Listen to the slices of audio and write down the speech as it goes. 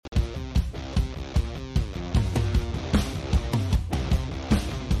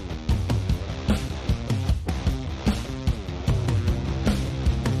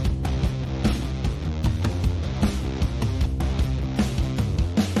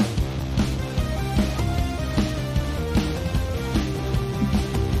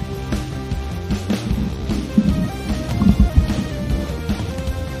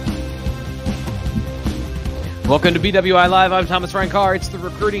Welcome to BWI Live. I'm Thomas Ryan Carr. It's the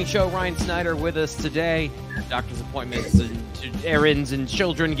recruiting show. Ryan Snyder with us today. Doctor's appointments and errands and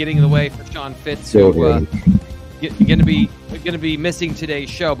children getting in the way for Sean Fitz, who going to be missing today's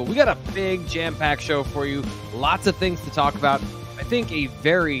show. But we got a big jam-packed show for you. Lots of things to talk about. I think a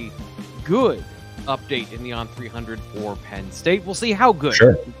very good update in the On300 for Penn State. We'll see how good,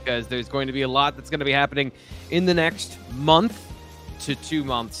 because there's going to be a lot that's going to be happening in the next month to 2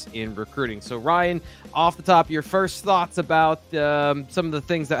 months in recruiting. So Ryan, off the top, your first thoughts about some of the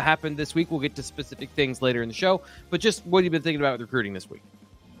things that happened this week. We'll get to specific things later in the show, but just what have you been thinking about with recruiting this week?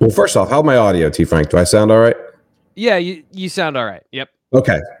 Well, first off, how's my audio, T. Frank? Do I sound all right? Yeah, you sound all right. Yep.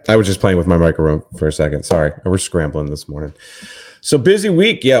 Okay. I was just playing with my microphone for a second. Sorry. We're scrambling this morning. So busy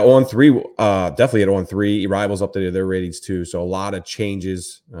week. Yeah, On3, definitely at On3. Rivals updated their ratings too. So a lot of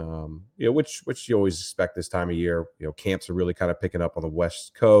changes, which you always expect this time of year. Camps are really kind of picking up on the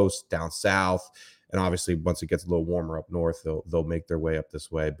West Coast, down south. And obviously, once it gets a little warmer up north, they'll make their way up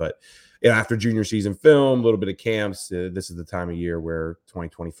this way. But after junior season film, a little bit of camps, this is the time of year where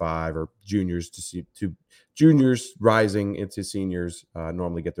 2025 or juniors juniors rising into seniors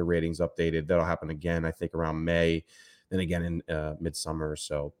normally get their ratings updated. That'll happen again, I think, around May, then again in midsummer or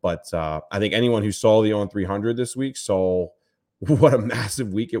so. But I think anyone who saw the On300 this week saw what a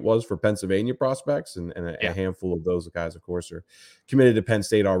massive week it was for Pennsylvania prospects, and a handful of those guys, of course, are committed to Penn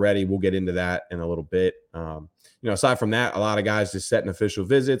State already. We'll get into that in a little bit. Aside from that, a lot of guys just setting official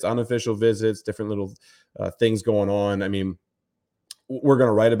visits, unofficial visits, different little things going on. I mean, we're going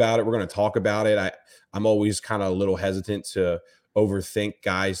to write about it. We're going to talk about it. I'm always kind of a little hesitant to overthink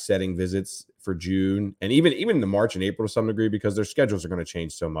guys setting visits for June and even into March and April to some degree, because their schedules are going to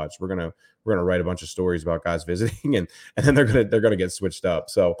change so much. We're gonna write a bunch of stories about guys visiting, and then they're gonna get switched up.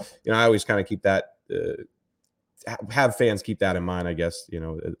 So I always kind of keep that have fans keep that in mind, I guess,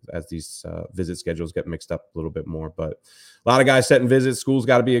 as these visit schedules get mixed up a little bit more. But a lot of guys setting visits. School's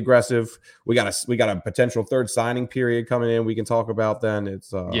got to be aggressive. We got a potential third signing period coming in. We can talk about then.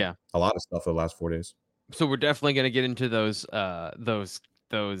 It's a lot of stuff for the last 4 days. So we're definitely going to get into those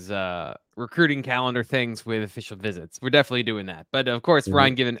recruiting calendar things with official visits. We're definitely doing that. But of course,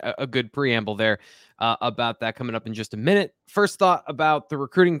 Ryan given a good preamble there about that coming up in just a minute. First thought about the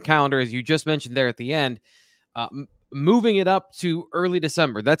recruiting calendar, as you just mentioned there at the end, moving it up to early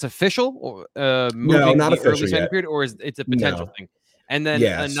December. That's official, or moving not the official early signing yet. period, or is it's a potential thing? And then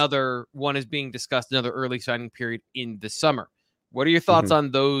Yes. another one is being discussed, another early signing period in the summer. What are your thoughts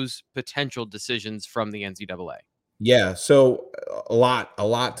on those potential decisions from the NCAA? Yeah, so a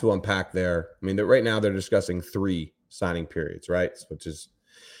lot to unpack there. I mean, right now they're discussing 3 signing periods, right? Which is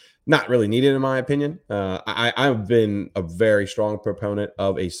not really needed in my opinion. I've been a very strong proponent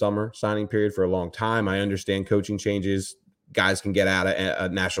of a summer signing period for a long time. I understand coaching changes. Guys can get out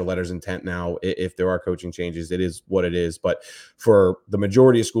of national letters of intent now if there are coaching changes. It is what it is. But for the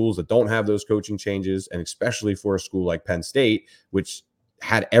majority of schools that don't have those coaching changes, and especially for a school like Penn State, which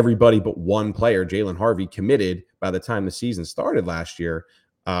had everybody but one player, Jalen Harvey, committed by the time the season started last year,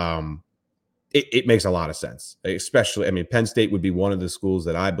 it makes a lot of sense. Especially, I mean, Penn State would be one of the schools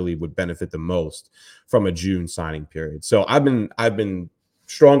that I believe would benefit the most from a June signing period. So I've been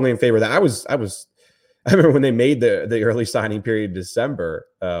strongly in favor of that. I remember when they made the early signing period in December,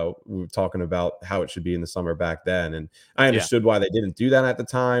 we were talking about how it should be in the summer back then. And I understood why they didn't do that at the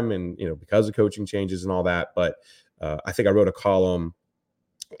time, and, because of coaching changes and all that. But I think I wrote a column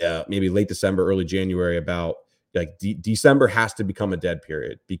maybe late December, early January about like December has to become a dead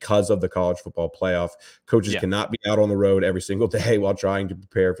period because of the college football playoff. Coaches cannot be out on the road every single day while trying to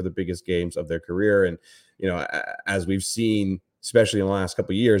prepare for the biggest games of their career. And, as we've seen, especially in the last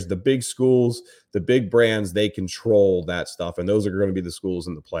couple of years, the big schools, the big brands, they control that stuff. And those are going to be the schools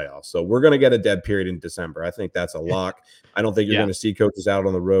in the playoffs. So we're going to get a dead period in December. I think that's a lock. I don't think you're going to see coaches out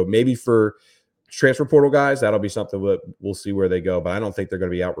on the road. Maybe for transfer portal guys, that'll be something that we'll see where they go. But I don't think they're going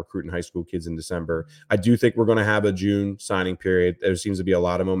to be out recruiting high school kids in December. I do think we're going to have a June signing period. There seems to be a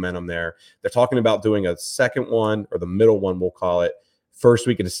lot of momentum there. They're talking about doing a second one, or the middle one, we'll call it, first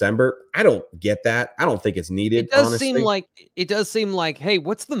week of December. I don't get that. I don't think it's needed. It does seem like, hey,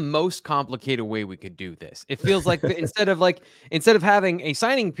 what's the most complicated way we could do this? It feels like instead of having a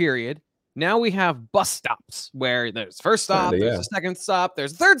signing period, now we have bus stops where there's first stop, there's a second stop,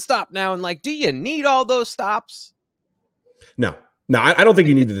 there's a third stop now. And like, do you need all those stops? No, I don't think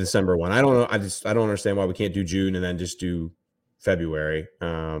you need the December one. I don't know. I don't understand why we can't do June and then just do February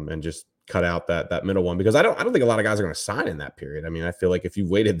and just cut out that middle one, because I don't think a lot of guys are going to sign in that period. I mean, I feel like if you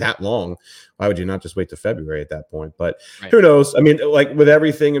waited that long, why would you not just wait to February at that point? But who knows? I mean, like with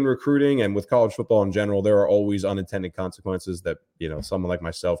everything in recruiting and with college football in general, there are always unintended consequences that, you know, someone like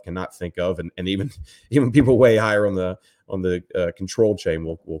myself cannot think of, and even people way higher on the control chain,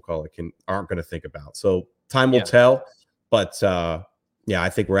 we'll call it, aren't going to think about. So time will tell, but yeah,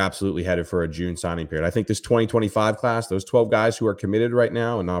 I think we're absolutely headed for a June signing period. I think this 2025 class, those 12 guys who are committed right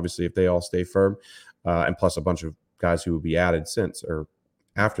now, and obviously if they all stay firm, and plus a bunch of guys who will be added since or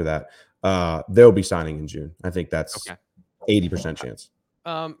after that, they'll be signing in June. I think that's 80% chance.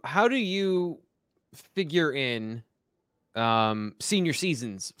 How do you figure in senior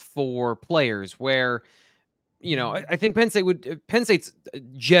seasons for players where, you know, I think Penn State's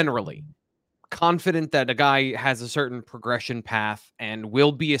generally confident that a guy has a certain progression path and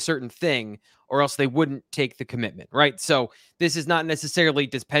will be a certain thing, or else they wouldn't take the commitment, right? So this is not necessarily,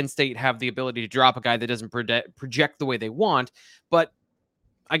 does Penn State have the ability to drop a guy that doesn't project the way they want, but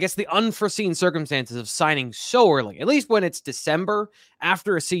I guess the unforeseen circumstances of signing so early, at least when it's December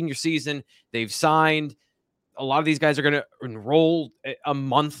after a senior season, they've signed. A lot of these guys are going to enroll a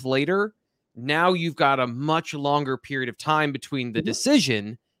month later. Now you've got a much longer period of time between the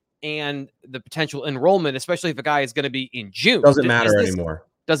decision and the potential enrollment, especially if a guy is going to be in June. Doesn't matter anymore.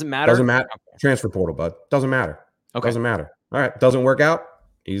 Doesn't matter? Doesn't matter. Okay. Transfer portal, bud. Doesn't matter. Okay. Doesn't matter. All right. Doesn't work out.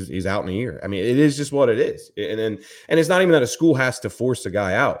 He's out in a year. I mean, it is just what it is. And it's not even that a school has to force a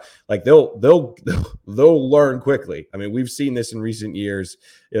guy out. Like they'll learn quickly. I mean, we've seen this in recent years.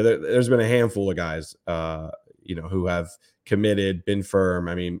 You know, there's been a handful of guys, you know, who have committed, been firm.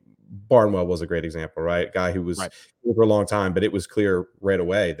 I mean, Barnwell was a great example, right? Guy who was for a long time, but it was clear right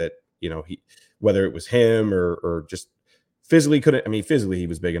away that, you know, whether it was him or just physically couldn't. I mean, physically he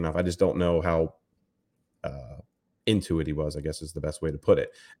was big enough. I just don't know how into it he was, I guess is the best way to put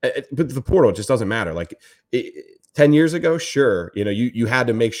it. But the portal just doesn't matter. Like 10 years ago, sure, you know, you had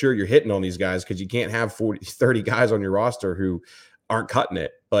to make sure you're hitting on these guys because you can't have 30 guys on your roster who aren't cutting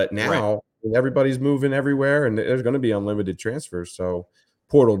it. But now everybody's moving everywhere, and there's going to be unlimited transfers. So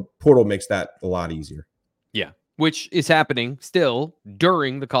portal makes that a lot easier. Yeah. Which is happening still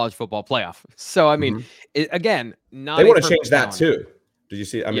during the college football playoff. So, I mean, again, not they want to change that too. Did you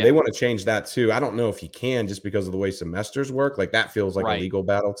see? I mean, they want to change that too. I don't know if you can, just because of the way semesters work. Like that feels like a legal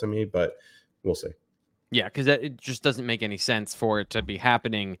battle to me, but we'll see. Yeah, because it just doesn't make any sense for it to be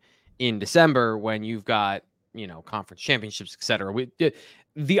happening in December when you've got, you know, conference championships, et cetera.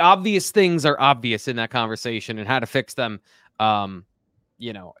 The obvious things are obvious in that conversation, and how to fix them.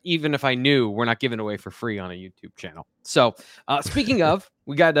 You know, even if I knew, we're not giving away for free on a YouTube channel. So speaking of,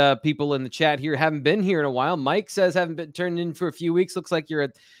 we got people in the chat here, haven't been here in a while. Mike says haven't been turned in for a few weeks. Looks like you're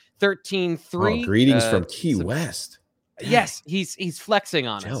at 13-3. Oh, greetings from Key West. Yes, he's flexing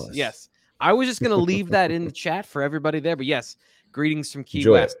on us. Yes. I was just going to leave that in the chat for everybody there. But yes, greetings from Key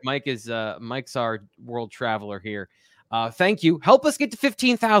West. Mike's our world traveler here. Thank you. Help us get to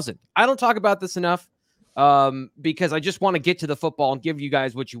 15,000. I don't talk about this enough. Because I just want to get to the football and give you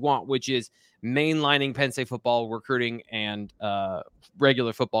guys what you want, which is mainlining Penn State football recruiting and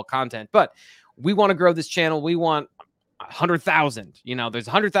regular football content. But we want to grow this channel. We want 100,000. You know, there's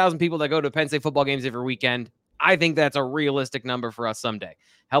 100,000 people that go to Penn State football games every weekend. I think that's a realistic number for us someday.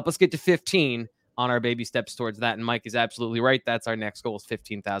 Help us get to 15 on our baby steps towards that. And Mike is absolutely right. That's our next goal, is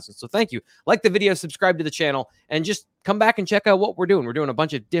 15,000. So thank you. Like the video, subscribe to the channel, and just come back and check out what we're doing. We're doing a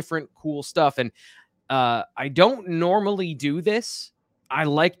bunch of different cool stuff. And I don't normally do this. I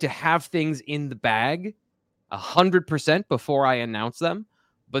like to have things in the bag 100% before I announce them.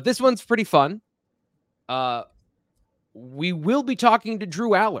 But this one's pretty fun. We will be talking to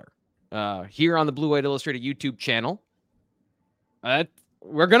Drew Aller here on the Blue White Illustrated YouTube channel.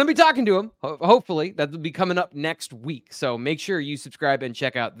 We're going to be talking to him. Hopefully, that will be coming up next week. So make sure you subscribe and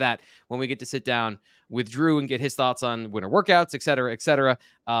check out that when we get to sit down with Drew and get his thoughts on winter workouts, et cetera, et cetera.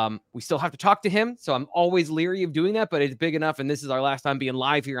 We still have to talk to him, so I'm always leery of doing that, but it's big enough, and this is our last time being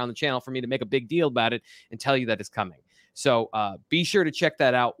live here on the channel for me to make a big deal about it and tell you that it's coming. So be sure to check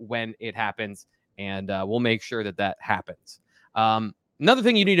that out when it happens, and we'll make sure that happens. Another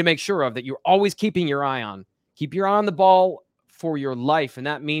thing you need to make sure of that you're always keeping your eye on, keep your eye on the ball for your life, and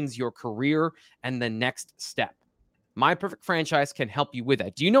that means your career and the next step. My Perfect Franchise can help you with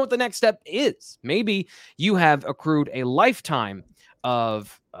that. Do you know what the next step is? Maybe you have accrued a lifetime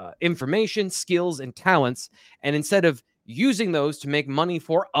of information, skills, and talents, and instead of using those to make money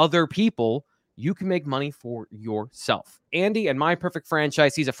for other people, you can make money for yourself. Andy and My Perfect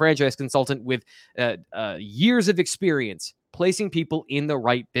Franchise, he's a franchise consultant with years of experience placing people in the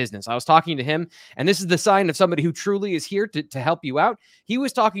right business. I was talking to him, and this is the sign of somebody who truly is here to help you out. He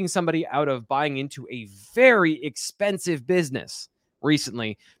was talking somebody out of buying into a very expensive business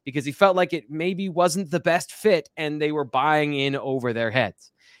recently because he felt like it maybe wasn't the best fit and they were buying in over their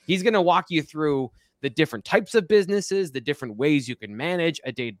heads. He's going to walk you through the different types of businesses, the different ways you can manage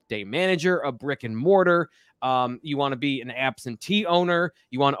a day-to-day manager, a brick and mortar. You want to be an absentee owner.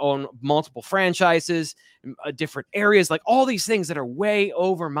 You want to own multiple franchises, different areas, like all these things that are way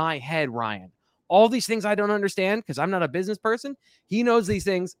over my head, Ryan. All these things I don't understand because I'm not a business person. He knows these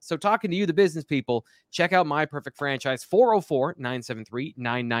things. So talking to you, the business people, check out My Perfect Franchise,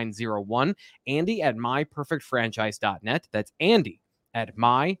 404-973-9901. Andy at myperfectfranchise.net. That's Andy at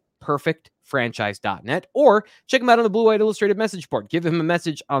myperfectfranchise.net, or check him out on the Blue White Illustrated message board. Give him a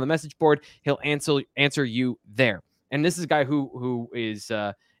message on the message board. He'll answer you there. And this is a guy who is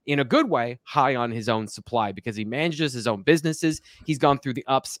in a good way high on his own supply because he manages his own businesses. He's gone through the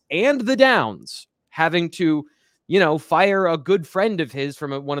ups and the downs, having to, fire a good friend of his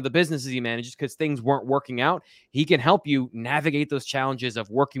from one of the businesses he manages because things weren't working out. He can help you navigate those challenges of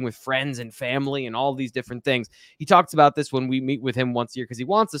working with friends and family and all these different things. He talks about this when we meet with him once a year because he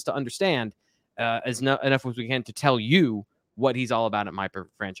wants us to understand enough as we can to tell you what he's all about at My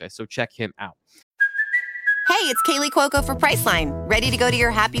Perfect Franchise. So check him out. Hey, it's Kaylee Cuoco for Priceline. Ready to go to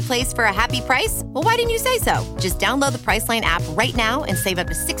your happy place for a happy price? Well, why didn't you say so? Just download the Priceline app right now and save up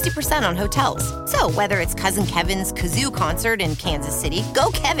to 60% on hotels. So whether it's Cousin Kevin's Kazoo Concert in Kansas City,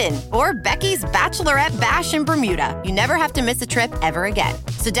 go Kevin, or Becky's Bachelorette Bash in Bermuda, you never have to miss a trip ever again.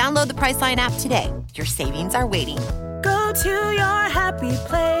 So download the Priceline app today. Your savings are waiting. Go to your happy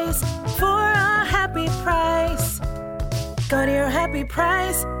place for a happy price. Go to your happy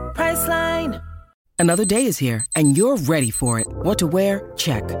price, Priceline. Another day is here, and you're ready for it. What to wear?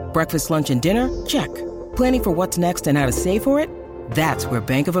 Check. Breakfast, lunch, and dinner? Check. Planning for what's next and how to save for it? That's where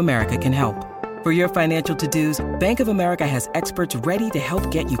Bank of America can help. For your financial to-dos, Bank of America has experts ready to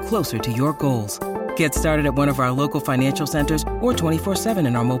help get you closer to your goals. Get started at one of our local financial centers or 24/7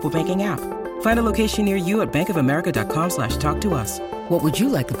 in our mobile banking app. Find a location near you at bankofamerica.com/talktous. What would you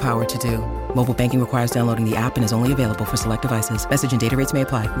like the power to do? Mobile banking requires downloading the app and is only available for select devices. Message and data rates may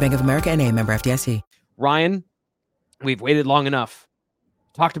apply. Bank of America N.A., member FDIC. Ryan, we've waited long enough.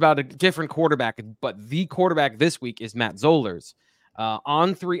 Talked about a different quarterback, but the quarterback this week is Matt Zollers.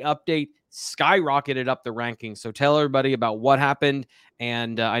 On3 update skyrocketed up the rankings. So tell everybody about what happened.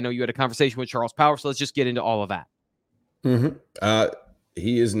 And I know you had a conversation with Charles Power, so let's just get into all of that.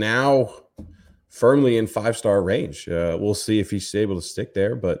 He is now firmly in 5-star range. We'll see if he's able to stick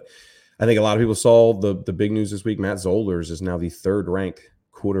there, but I think a lot of people saw the big news this week. Matt Zollers is now the 3rd ranked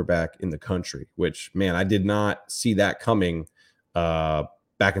quarterback in the country, which, man, I did not see that coming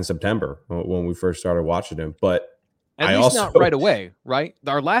back in September when we first started watching him. But at least not right away, right?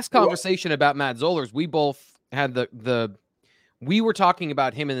 Our last conversation about Matt Zollers, we both had we were talking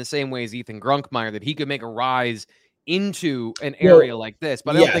about him in the same way as Ethan Grunkmeyer, that he could make a rise into an area like this,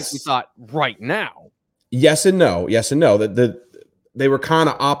 but I don't think we saw it right now. Yes and no. That they were kind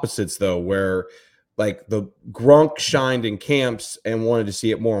of opposites though, where like the Grunk shined in camps and wanted to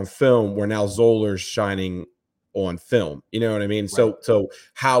see it more on film, where now Zollers shining on film. You know what I mean? Right. So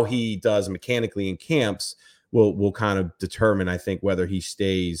how he does mechanically in camps will kind of determine, I think, whether he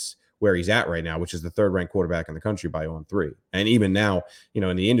stays where he's at right now, which is the 3rd ranked quarterback in the country by On3. And even now,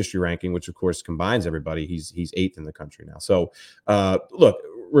 in the industry ranking, which of course combines everybody, he's 8th in the country now. So look,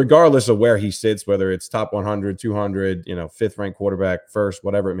 regardless of where he sits, whether it's top 100, 200, 5th ranked quarterback, 1st,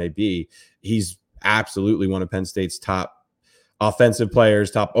 whatever it may be, he's absolutely one of Penn State's top offensive players,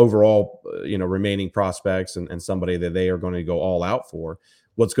 top overall, remaining prospects, and somebody that they are going to go all out for.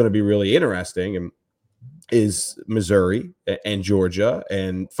 What's going to be really interesting is Missouri and Georgia,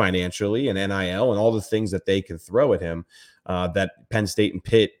 and financially and NIL and all the things that they can throw at him that Penn State and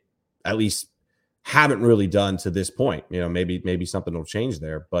Pitt at least haven't really done to this point. Maybe something will change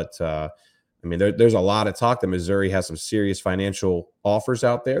there. But there's a lot of talk that Missouri has some serious financial offers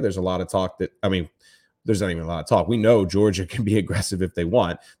out there. There's a lot of talk that, there's not even a lot of talk. We know Georgia can be aggressive if they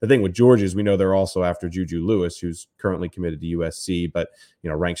want. The thing with Georgia is we know they're also after Juju Lewis, who's currently committed to USC, but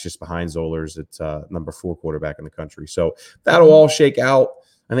ranks just behind Zollers at number 4 quarterback in the country. So that'll all shake out,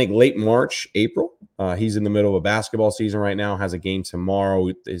 I think, late March, April. He's in the middle of a basketball season right now, has a game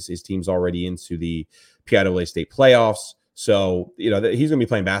tomorrow. His team's already into the PIAA state playoffs. So, he's going to be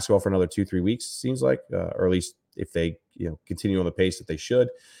playing basketball for another 2-3 weeks, it seems like, or at least if they, continue on the pace that they should.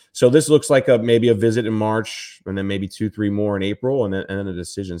 So this looks like maybe a visit in March, and then maybe 2-3 more in April, and then a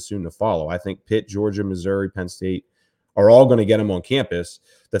decision soon to follow. I think Pitt, Georgia, Missouri, Penn State are all going to get him on campus.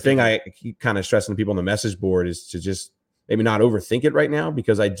 The thing I keep kind of stressing to people on the message board is to just maybe not overthink it right now,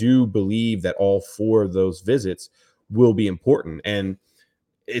 because I do believe that all 4 of those visits will be important. And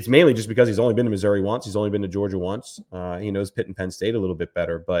it's mainly just because he's only been to Missouri once. He's only been to Georgia once. He knows Pitt and Penn State a little bit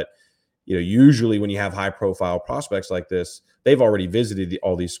better. But, usually when you have high profile prospects like this, they've already visited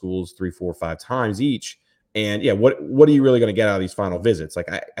all these schools 3, 4, 5 times each. And yeah, what are you really going to get out of these final visits? Like,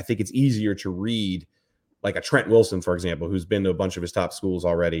 I think it's easier to read like a Trent Wilson, for example, who's been to a bunch of his top schools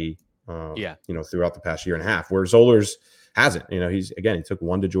already, throughout the past year and a half, where Zollers hasn't. He took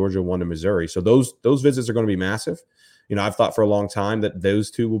 1 to Georgia, 1 to Missouri. So those visits are going to be massive. I've thought for a long time that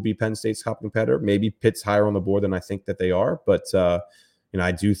those 2 will be Penn State's top competitor. Maybe Pitt's higher on the board than I think that they are. But,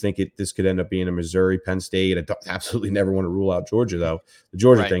 I do think this could end up being a Missouri, Penn State. I absolutely never want to rule out Georgia, though. The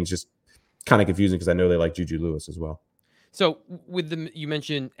Georgia thing's just kind of confusing because I know they like Juju Lewis as well. So you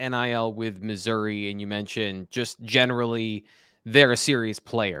mentioned NIL with Missouri, and you mentioned just generally they're a serious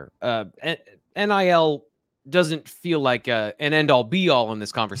player. NIL doesn't feel like an end-all be-all in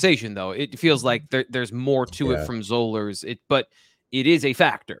this conversation, though. It feels like there's more to it from Zollers, but it is a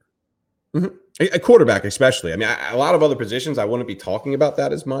factor. Mm-hmm. A quarterback especially. I mean, a lot of other positions, I wouldn't be talking about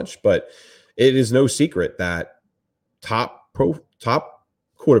that as much, but it is no secret that top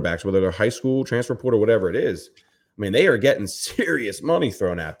quarterbacks, whether they're high school, transfer portal, whatever it is, I mean, they are getting serious money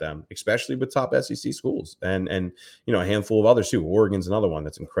thrown at them, especially with top SEC schools and a handful of others too. Oregon's another one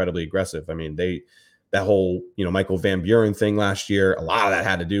that's incredibly aggressive. I mean, that whole, Michael Van Buren thing last year, a lot of that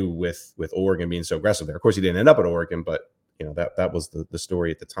had to do with Oregon being so aggressive there. Of course, he didn't end up at Oregon, but that was the story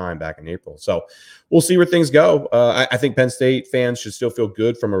at the time back in April. So we'll see where things go. I think Penn State fans should still feel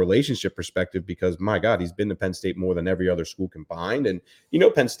good from a relationship perspective because, my God, he's been to Penn State more than every other school combined. And,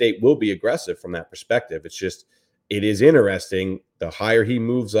 Penn State will be aggressive from that perspective. It's just, it is interesting. The higher he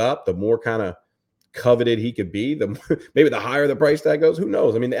moves up, the more kind of coveted he could be, maybe the higher the price tag goes. Who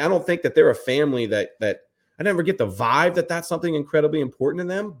knows? I mean, I don't think that they're a family that I never get the vibe that that's something incredibly important to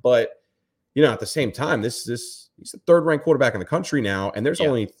them. But, at the same time, he's the 3rd-ranked quarterback in the country now, and there's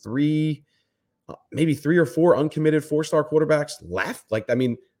only maybe 3 or 4 uncommitted 4-star quarterbacks left. Like, I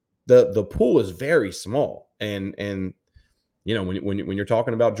mean, the pool is very small, and when you're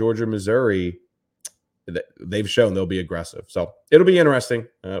talking about Georgia, Missouri, they've shown they'll be aggressive. So it'll be interesting.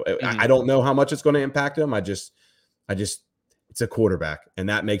 I don't know how much it's going to impact them. it's a quarterback, and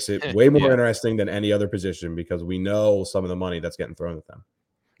that makes it way more interesting than any other position because we know some of the money that's getting thrown at them.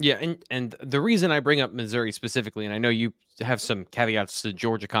 Yeah, and the reason I bring up Missouri specifically, and I know you have some caveats to the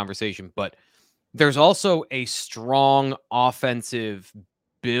Georgia conversation, but there's also a strong offensive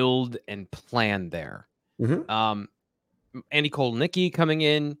build and plan there. Mm-hmm. Andy Kolnicki coming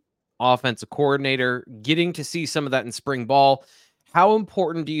in, offensive coordinator, getting to see some of that in spring ball. How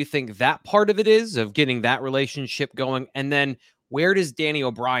important do you think that part of it is, of getting that relationship going? And then where does Danny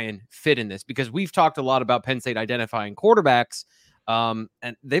O'Brien fit in this? Because we've talked a lot about Penn State identifying quarterbacks, and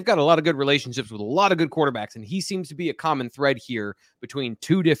they've got a lot of good relationships with a lot of good quarterbacks, and he seems to be a common thread here between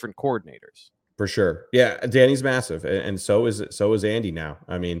 2 different coordinators. For sure. Yeah, Danny's massive, and so is Andy now.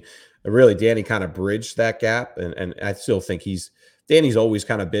 I mean, really, Danny kind of bridged that gap, and I still think Danny's always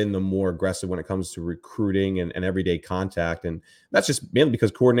kind of been the more aggressive when it comes to recruiting and everyday contact. And that's just mainly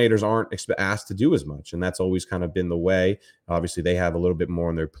because coordinators aren't asked to do as much. And that's always kind of been the way. Obviously, they have a little bit more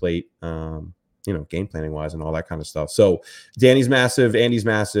on their plate, game planning wise and all that kind of stuff. So Danny's massive. Andy's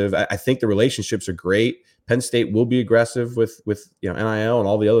massive. I think the relationships are great. Penn State will be aggressive with NIL and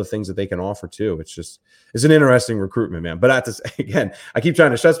all the other things that they can offer too. It's an interesting recruitment, man. But again, I keep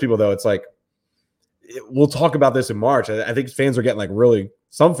trying to stress people though. It's like, we'll talk about this in March. I think fans are getting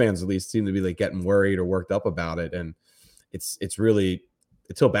some fans at least seem to be getting worried or worked up about it. And it's really,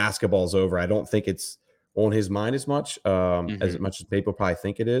 until basketball's over, I don't think it's on his mind as much as people probably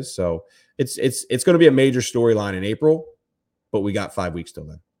think it is. So it's going to be a major storyline in April, but we got 5 weeks till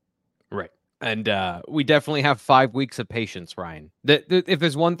then. Right. And we definitely have 5 weeks of patience, Ryan. If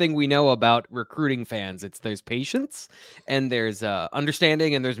there's one thing we know about recruiting fans, there's patience and there's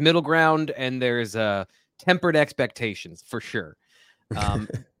understanding and there's middle ground and there's tempered expectations for sure.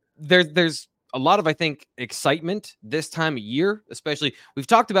 There's a lot of, I think, excitement this time of year, especially. We've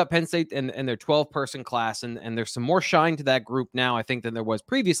talked about Penn State and their 12-person class, and there's some more shine to that group now, I think, than there was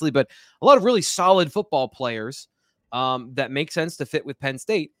previously, but a lot of really solid football players that make sense to fit with Penn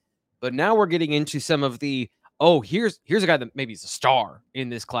State. But now we're getting into some of the, here's a guy that maybe is a star in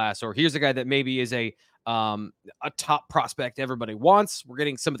this class, or here's a guy that maybe is a top prospect everybody wants. We're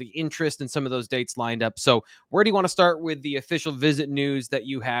getting some of the interest and some of those dates lined up. So where do you want to start with the official visit news that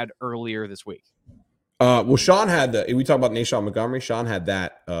you had earlier this week? Well, Sean had we talked about Nashawn Montgomery. Sean had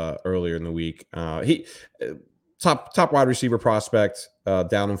that earlier in the week. He top wide receiver prospect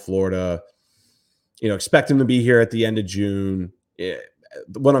down in Florida. expect him to be here at the end of June.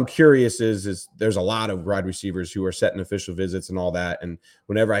 What I'm curious is there's a lot of wide receivers who are setting official visits and all that. And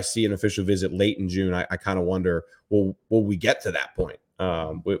whenever I see an official visit late in June, I kind of wonder, will we get to that point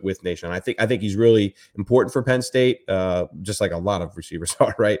with Nation? I think he's really important for Penn State, just like a lot of receivers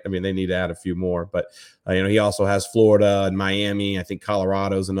are, right? I mean, they need to add a few more, but he also has Florida and Miami. I think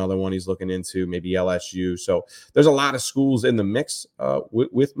Colorado's another one he's looking into, maybe LSU. So there's a lot of schools in the mix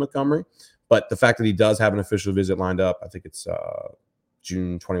with Montgomery. But the fact that he does have an official visit lined up, I think it's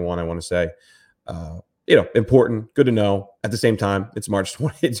June 21, I want to say, important, good to know. At the same time, it's March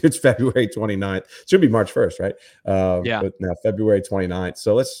 20, it's February 29th. It should be March 1st, right? But now February 29th.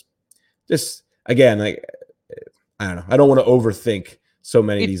 So let's just, again, I don't know. I don't want to overthink so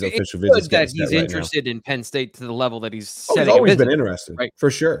many of these official visits. That he's interested in Penn State to the level that he's setting. He's always been interested, right?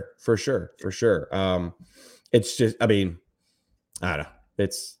 For sure. It's just, I mean, I don't know.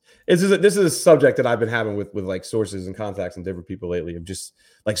 This is a subject that I've been having with like sources and contacts and different people lately, of just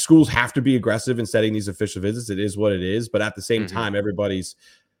like schools have to be aggressive in setting these official visits. It is what it is. But at the same time, everybody's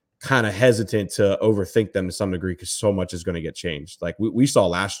kind of hesitant to overthink them to some degree because so much is going to get changed. Like we saw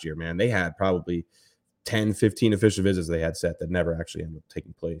last year, man, they had probably 10, 15 official visits they had set that never actually ended up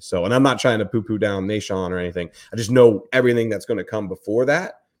taking place. So, and I'm not trying to poo-poo down Nation or anything. I just know everything that's going to come before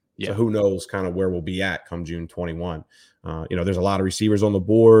that. Yeah. So who knows kind of where we'll be at come June 21. There's a lot of receivers on the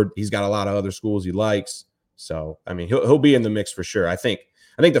board. He's got a lot of other schools he likes. So, I mean, he'll be in the mix for sure. I think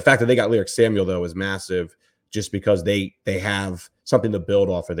the fact that they got Lyric Samuel, though, is massive just because they have something to build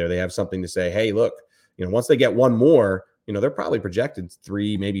off of there. They have something to say, hey, look, once they get one more, they're probably projected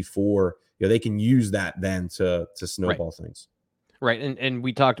 3, maybe 4. They can use that then to snowball things. Right. And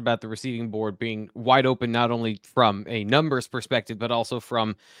we talked about the receiving board being wide open, not only from a numbers perspective, but also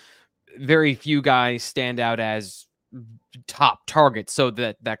from very few guys stand out as top targets. So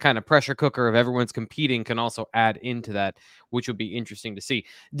that kind of pressure cooker of everyone's competing can also add into that, which would be interesting to see.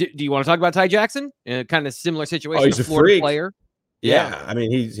 Do you want to talk about Ty Jackson? Kind of similar situation. He's a Florida freak. Player. Yeah. I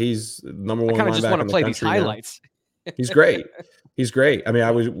mean, he's number one. I kind of just want to play these highlights. He's great. He's great. I mean,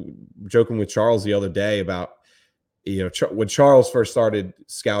 I was joking with Charles the other day about, when Charles first started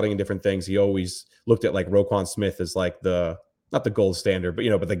scouting and different things, he always looked at like Roquan Smith as like not the gold standard,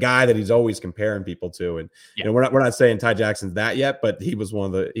 but the guy that he's always comparing people to. And we're not saying Ty Jackson's that yet, but he was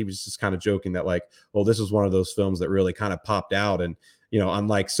he was just kind of joking that like, well, this was one of those films that really kind of popped out. And,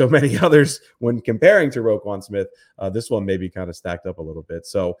 unlike so many others when comparing to Roquan Smith, this one maybe kind of stacked up a little bit.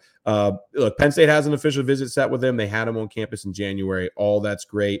 So look, Penn State has an official visit set with him. They had him on campus in January. All that's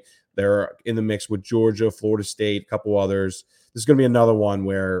great. They're in the mix with Georgia, Florida State, a couple others. This is going to be another one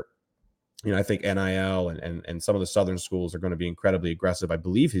where, I think NIL and some of the Southern schools are going to be incredibly aggressive. I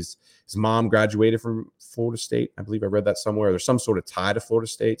believe his mom graduated from Florida State. I believe I read that somewhere. There's some sort of tie to Florida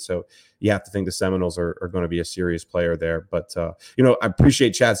State. So you have to think the Seminoles are going to be a serious player there. But, I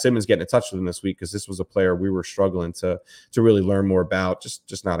appreciate Chad Simmons getting in touch with him this week because this was a player we were struggling to really learn more about.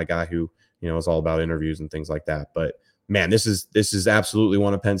 Just not a guy who, is all about interviews and things like that. But, man, this is absolutely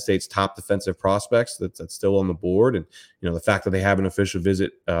one of Penn State's top defensive prospects that's still on the board. And, the fact that they have an official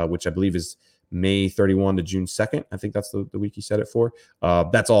visit, which I believe is May 31 to June 2nd. I think that's the week he said it for.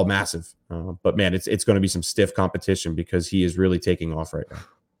 That's all massive. But, man, it's going to be some stiff competition because he is really taking off right now.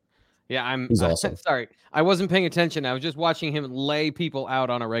 Yeah, he's awesome. Sorry. I wasn't paying attention. I was just watching him lay people out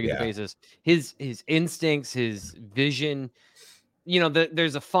on a regular basis. His instincts, his vision,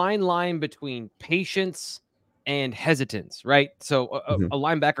 there's a fine line between patience and hesitance, right? So a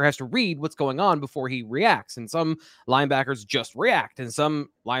linebacker has to read what's going on before he reacts. And some linebackers just react. And some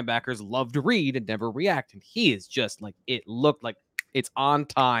linebackers love to read and never react. And he is just like, it looked like it's on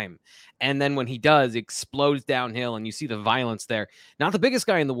time. And then when he does, explodes downhill and you see the violence there. Not the biggest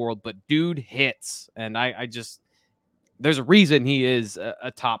guy in the world, but dude hits. And I just, there's a reason he is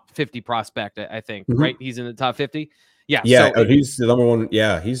a top 50 prospect, I think, right? He's in the top 50. Yeah. So he's the number one.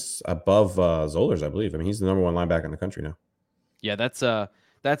 Yeah, he's above Zollers, I believe. I mean, he's the number one linebacker in the country now. Yeah, that's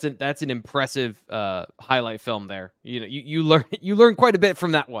an impressive highlight film there. You learn quite a bit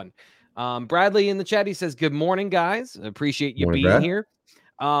from that one. Bradley in the chat, he says, "Good morning, guys. Appreciate you being Brad. here."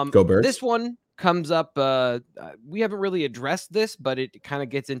 Go Birds. This one comes up. We haven't really addressed this, but it kind of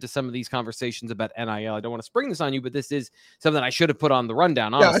gets into some of these conversations about NIL. I don't want to spring this on you, but this is something I should have put on the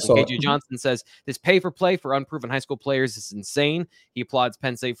rundown. Honestly, KJ Johnson says this pay for play for unproven high school players is insane. He applauds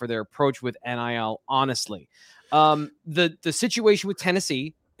Penn State for their approach with NIL. Honestly, the situation with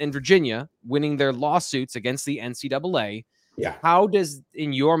Tennessee and Virginia winning their lawsuits against the NCAA. Yeah. How does,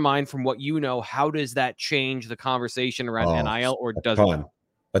 in your mind, from what you know, how does that change the conversation around NIL, or does it?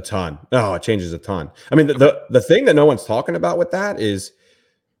 A ton. No, it changes a ton. I mean, the thing that no one's talking about with that is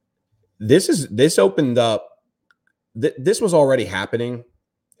this opened up. This was already happening,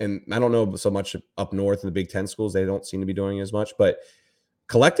 and I don't know so much up north in the Big Ten schools. They don't seem to be doing as much, but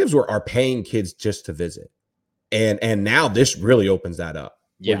collectives are paying kids just to visit, and now this really opens that up.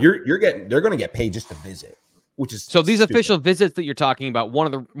 Yeah, well, they're going to get paid just to visit, which is so these stupid. official visits that you're talking about. One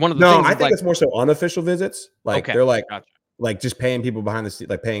of the no, things I think it's more so unofficial visits. Like okay, they're like. Gotcha. Like just paying people behind the seat,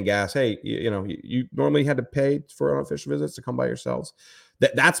 like paying gas. Hey, you normally had to pay for unofficial visits to come by yourselves.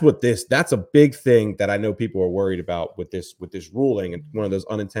 That's a big thing that I know people are worried about with this ruling, and one of those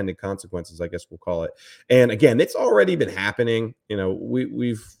unintended consequences, I guess we'll call it. And again, it's already been happening.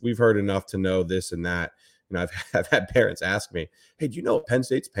 We've heard enough to know this and that. I've had parents ask me, "Hey, do you know Penn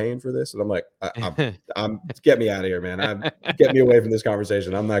State's paying for this?" And I'm like, "I'm get me out of here, man. Get me away from this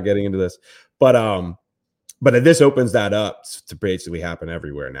conversation. I'm not getting into this." But this opens that up to basically happen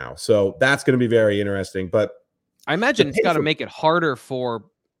everywhere now. So that's going to be very interesting. But I imagine it's got to make it harder for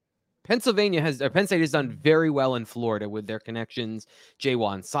Penn State has done very well in Florida with their connections,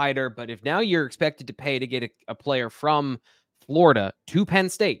 Jaywan Sider. But if now you're expected to pay to get a player from Florida to Penn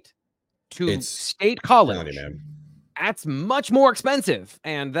State, to State College, that's mumuch more expensive.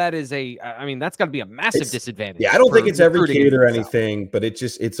 And that is that's got to be a massive disadvantage. Yeah, I don't think it's every kid or anything, but it's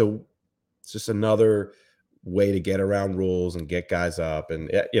just another way to get around rules and get guys up. And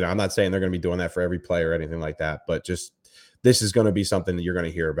I'm not saying they're going to be doing that for every player or anything like that, but just this is going to be something that you're going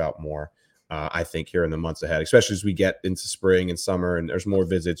to hear about more, I think, here in the months ahead, especially as we get into spring and summer and there's more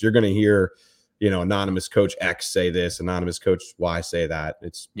visits. You're going to hear anonymous coach X say this, anonymous coach Y say that.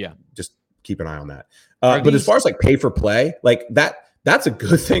 Just keep an eye on that. But as far as like pay for play, like that's a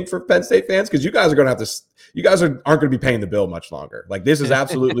good thing for Penn State fans, because you guys are going to have to. You guys aren't going to be paying the bill much longer. Like this is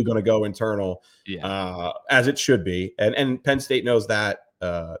absolutely going to go internal, as it should be, and Penn State knows that.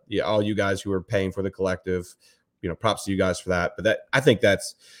 All you guys who are paying for the collective, props to you guys for that. But I think I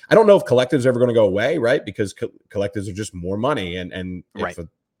don't know if collectives are ever going to go away, right? Because collectives are just more money, and right. If,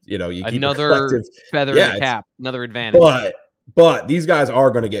 you keep another feather in the cap, another advantage. But these guys are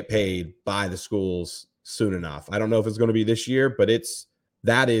going to get paid by the schools soon enough. I don't know if it's going to be this year, but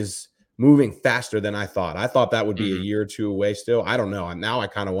that is moving faster than I thought. I thought that would be a year or two away still. I don't know. Now I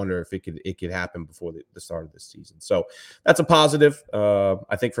kind of wonder if it could happen before the start of this season. So that's a positive,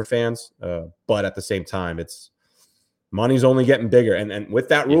 I think, for fans. But at the same time, money's only getting bigger. And with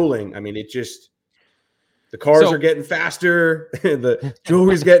that ruling, I mean, the cars are getting faster, the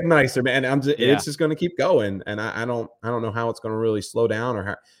jewelry's getting nicer, man. It's just going to keep going. And I don't know how it's going to really slow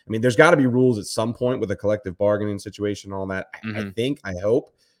down there's got to be rules at some point with a collective bargaining situation, all that. I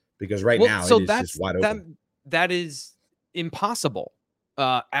hope. Because now it is just wide open. That is impossible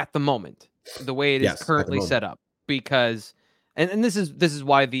at the moment, the way it is currently set up. Because, and this is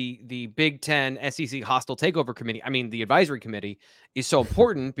why the Big Ten SEC hostile takeover committee, the advisory committee, is so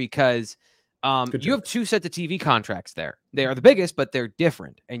important, because you have two sets of TV contracts there. They are the biggest, but they're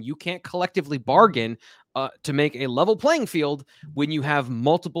different, and you can't collectively bargain to make a level playing field when you have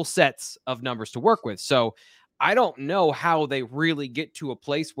multiple sets of numbers to work with. So I don't know how they really get to a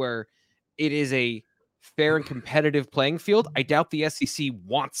place where it is a fair and competitive playing field. I doubt the SEC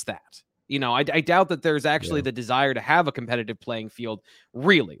wants that. I doubt that there's actually the desire to have a competitive playing field,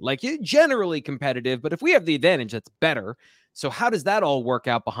 really. Like, generally competitive, but if we have the advantage, that's better. So how does that all work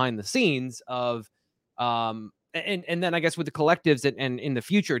out behind the scenes of, and then I guess with the collectives and in the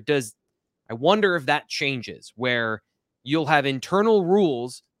future, I wonder if that changes, where you'll have internal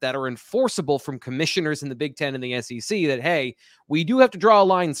rules that are enforceable from commissioners in the Big Ten and the SEC that, hey, we do have to draw a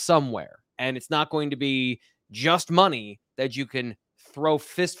line somewhere, and it's not going to be just money that you can throw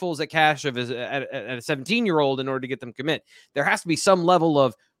fistfuls of cash at a 17-year-old in order to get them commit. There has to be some level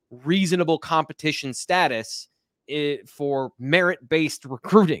of reasonable competition status for merit-based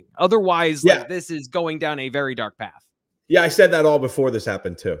recruiting. Otherwise, this is going down a very dark path. Yeah, I said that all before this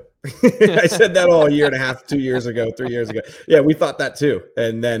happened too. I said that all a year and a half, 2 years ago, 3 years ago. Yeah, we thought that too.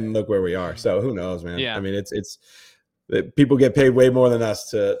 And then look where we are. So who knows, man? Yeah. It's people get paid way more than us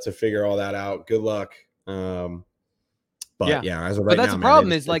to figure all that out. Good luck. As of right now, but that's the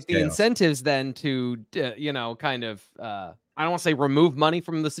problem, is like the incentives then to, kind of, I don't want to say remove money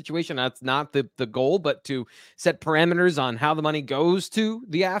from the situation. That's not the goal, but to set parameters on how the money goes to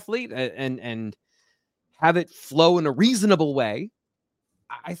the athlete and have it flow in a reasonable way.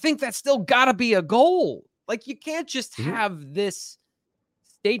 I think that's still got to be a goal. Like, you can't just have this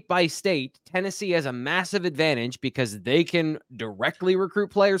state by state. Tennessee has a massive advantage because they can directly recruit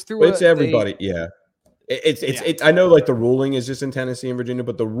players through it's everybody. It's I know, like, the ruling is just in Tennessee and Virginia,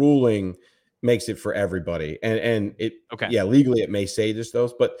 but the ruling makes it for everybody. And legally it may say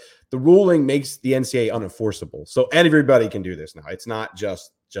those, but the ruling makes the NCAA unenforceable. So everybody can do this now. It's not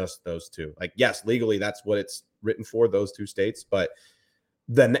just just those two. Like, yes, legally that's what it's written for, those two states, but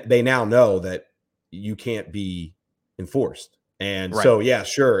then they now know that you can't be enforced. And so, yeah,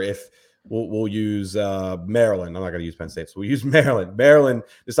 sure. If we'll use Maryland, I'm not going to use Penn State, so we'll use Maryland. Maryland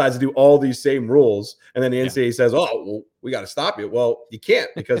decides to do all these same rules, and then the NCAA says, "Oh, well, we got to stop you." Well, you can't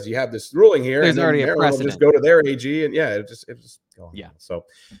because you have this ruling here. There's and already Maryland a precedent. will just go to their AG, and it just go on. So,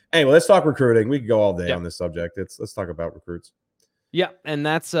 anyway, let's talk recruiting. We could go all day on this subject. Let's talk about recruits. Yeah, and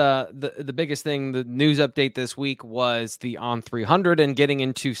that's the biggest thing. The news update this week was the On300 and getting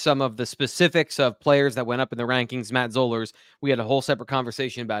into some of the specifics of players that went up in the rankings. Matt Zollers, we had a whole separate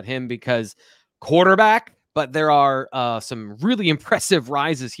conversation about him because quarterback, but there are some really impressive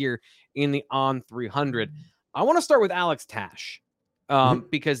rises here in the On300. I want to start with Alex Tash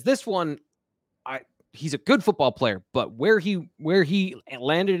because this one, he's a good football player, but where he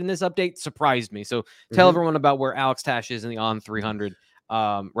landed in this update surprised me. So tell everyone about where Alex Tash is in the On300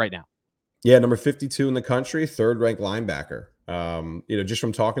 right now. Yeah, number 52 in the country, third-ranked linebacker. Just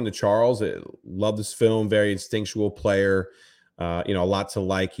from talking to Charles, love this film, very instinctual player. A lot to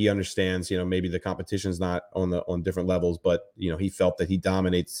like. He understands, maybe the competition's not on different levels, but he felt that he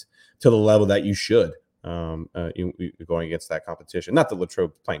dominates to the level that you should. Going against that competition. Not that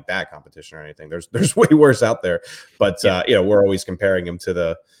Latrobe playing bad competition or anything. There's way worse out there, but we're always comparing him to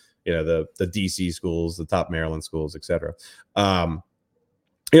the DC schools, the top Maryland schools, etc. So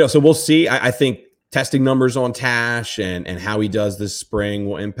we'll see. I think testing numbers on Tash and how he does this spring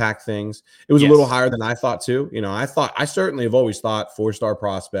will impact things. It was a little higher than I thought too. I certainly have always thought 4-star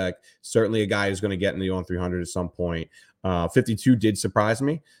prospect, certainly a guy who's going to get in the On300 at some point. 52 did surprise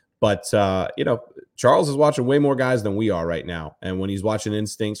me. But, Charles is watching way more guys than we are right now. And when he's watching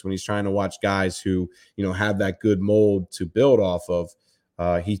instincts, when he's trying to watch guys who, have that good mold to build off of,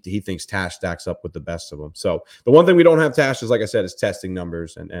 he thinks Tash stacks up with the best of them. So the one thing we don't have Tash is, like I said, is testing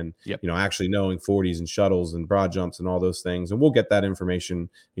numbers and actually knowing 40s and shuttles and broad jumps and all those things. And we'll get that information,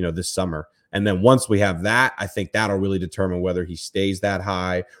 this summer. And then once we have that, I think that'll really determine whether he stays that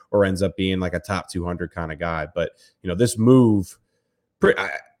high or ends up being like a top 200 kind of guy. But, this move,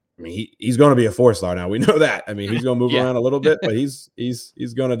 he's going to be a 4-star now. We know that. He's going to move around a little bit, but he's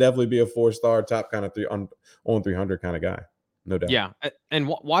going to definitely be a 4-star top kind of on 300 kind of guy. No doubt. Yeah. And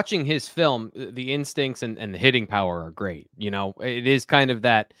watching his film, the instincts and the hitting power are great. It is kind of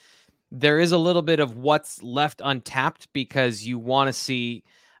that there is a little bit of what's left untapped because you want to see,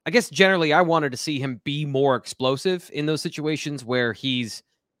 I guess generally I wanted to see him be more explosive in those situations where he's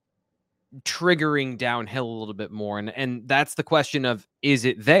triggering downhill a little bit more. And that's the question of, is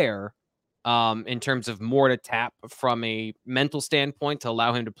it there in terms of more to tap from a mental standpoint to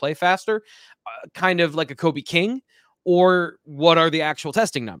allow him to play faster, kind of like a Kobe King, or what are the actual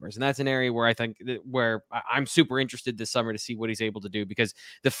testing numbers? And that's an area where I think where I'm super interested this summer to see what he's able to do, because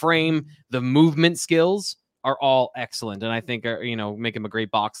the frame, the movement skills are all excellent. And I think, make him a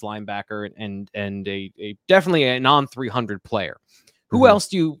great box linebacker and a definitely a non-300 player. Who else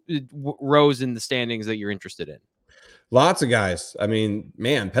do you rose in the standings that you're interested in? Lots of guys.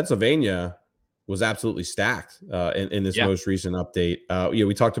 Pennsylvania was absolutely stacked in this most recent update.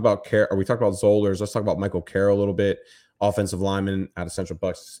 We talked about Zollers. Let's talk about Michael Carroll a little bit. Offensive lineman out of Central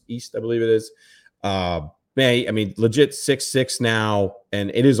Bucks East, I believe it is. Legit 6'6" now,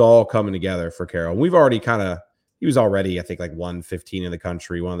 and it is all coming together for Carroll. We've already he was already, I think, like 115 in the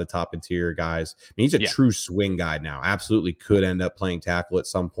country, one of the top interior guys. He's a true swing guy now. Absolutely could end up playing tackle at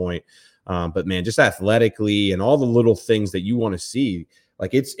some point. But man, just athletically and all the little things that you want to see,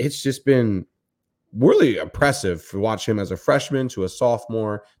 like it's just been really impressive to watch him as a freshman to a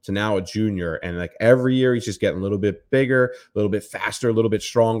sophomore to now a junior. And like every year he's just getting a little bit bigger, a little bit faster, a little bit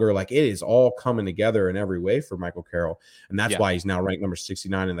stronger. Like it is all coming together in every way for Michael Carroll. And that's why he's now ranked number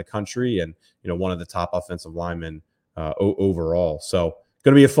 69 in the country and, one of the top offensive linemen overall. So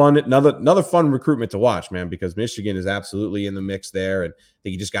going to be another fun recruitment to watch, man, because Michigan is absolutely in the mix there. And I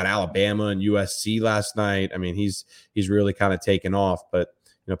think he just got Alabama and USC last night. He's really kind of taken off, but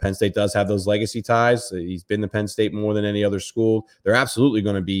Penn State does have those legacy ties. He's been to Penn State more than any other school. They're absolutely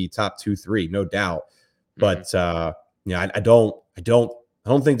going to be top 2-3, no doubt. But I don't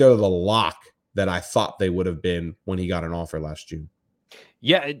think they're the lock that I thought they would have been when he got an offer last June.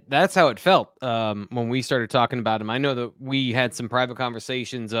 Yeah, that's how it felt when we started talking about him. I know that we had some private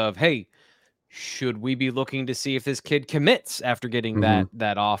conversations of, hey, should we be looking to see if this kid commits after getting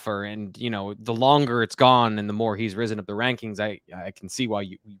that offer? And, the longer it's gone and the more he's risen up the rankings, I can see why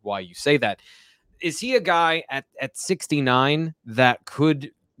you say that. Is he a guy at 69 that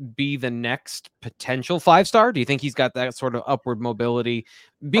could be the next potential 5-star? Do you think he's got that sort of upward mobility,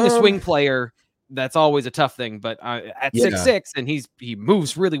 being a swing player, that's always a tough thing. But at 6'6", and he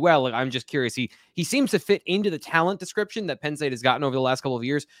moves really well. Like, I'm just curious. He seems to fit into the talent description that Penn State has gotten over the last couple of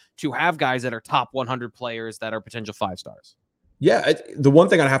years to have guys that are top 100 players that are potential 5 stars. Yeah, the one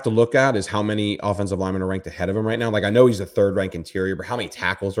thing I'd have to look at is how many offensive linemen are ranked ahead of him right now. Like, I know he's a 3rd ranked interior, but how many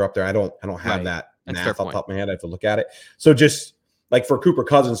tackles are up there? I don't have that math off the top of my head. I have to look at it. So just like for Cooper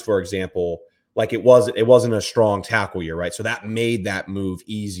Cousins, for example, like it wasn't a strong tackle year, right? So that made that move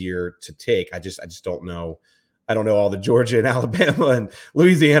easier to take. I just don't know. I don't know all the Georgia and Alabama and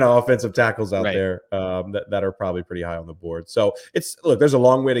Louisiana offensive tackles out there that are probably pretty high on the board. So there's a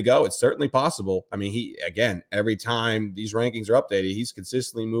long way to go. It's certainly possible. I mean, every time these rankings are updated, he's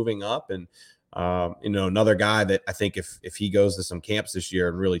consistently moving up. And, another guy that I think if he goes to some camps this year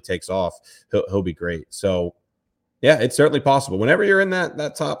and really takes off, he'll be great. So yeah, it's certainly possible. Whenever you're in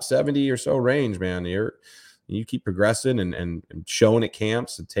that top 70 or so range, man, you keep progressing and showing at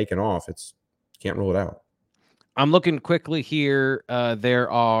camps and taking off. Can't rule it out. I'm looking quickly here. We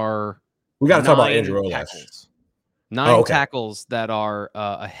got to talk about Andrew Olesh. 9 tackles that are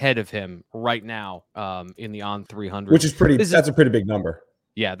ahead of him right now in the On300, which is that's a pretty big number.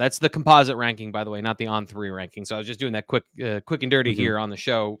 Yeah, that's the composite ranking, by the way, not the On3 ranking. So I was just doing that quick and dirty here on the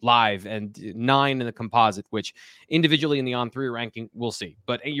show live, and 9 in the composite, which individually in the On3 ranking, we'll see.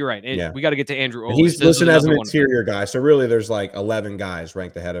 But you're right. We got to get to Andrew Olesh. He's listed as an interior guy. So really there's like 11 guys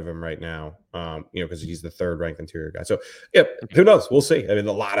ranked ahead of him right now, because he's the 3rd ranked interior guy. So, who knows? We'll see. I mean,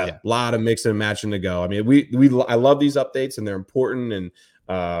 a lot of mixing and matching to go. I mean, I love these updates, and they're important. And,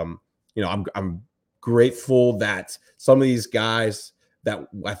 I'm grateful that some of these guys that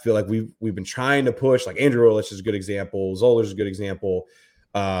I feel like we've been trying to push, like Andrew Olesh is a good example, Zoller is a good example,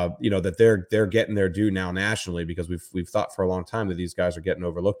 that they're getting their due now nationally, because we've thought for a long time that these guys are getting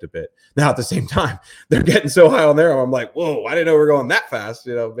overlooked a bit. Now at the same time, they're getting so high on there, I'm like, whoa, I didn't know we were going that fast.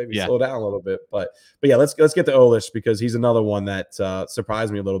 Maybe slow down a little bit. But yeah, let's get to Olesh, because he's another one that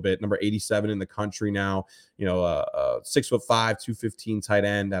surprised me a little bit. Number 87 in the country now. 6'5", 215 tight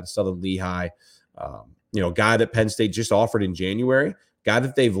end out of Southern Lehigh. Guy that Penn State just offered in January. Guy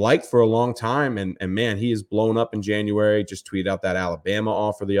that they've liked for a long time, and man, he is blown up in January. Just tweeted out that Alabama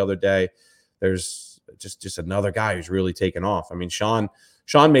offer the other day. There's just another guy who's really taken off. I mean, Sean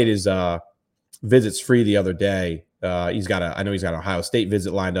made his visits free the other day. He's got an Ohio State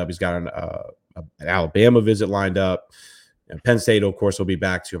visit lined up. He's got an Alabama visit lined up. And Penn State, of course, will be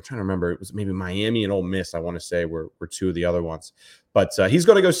back to. I'm trying to remember. It was maybe Miami and Ole Miss, I want to say, were 2 of the other ones. But he's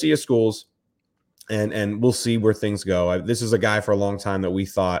going to go see his schools. And we'll see where things go. This is a guy for a long time that we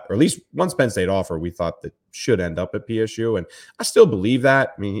thought, or at least once Penn State offered, we thought that should end up at PSU. And I still believe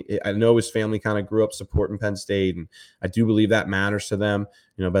that. I mean, I know his family kind of grew up supporting Penn State, and I do believe that matters to them,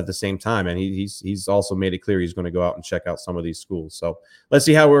 but at the same time, and he's also made it clear he's going to go out and check out some of these schools. So let's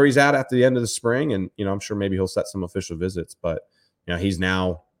see where he's at the end of the spring. And, I'm sure maybe he'll set some official visits, but, he's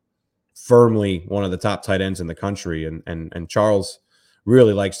now firmly one of the top tight ends in the country. And Charles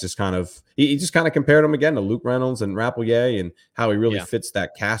really likes just he just kind of compared him again to Luke Reynolds and Rappleyea, and how he really fits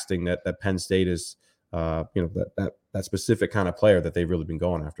that casting that Penn State is, that specific kind of player that they've really been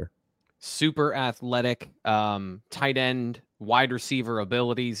going after. Super athletic, tight end, wide receiver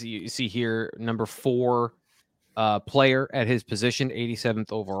abilities. You see here, number 4 player at his position,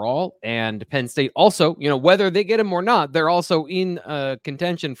 87th overall. And Penn State also, whether they get him or not, they're also in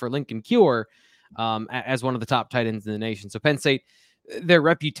contention for Lincoln Cure as one of the top tight ends in the nation. So Penn State, their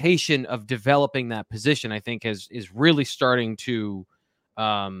reputation of developing that position, I think, is really starting to,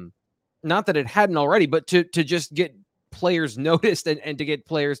 not that it hadn't already, but to just get players noticed and to get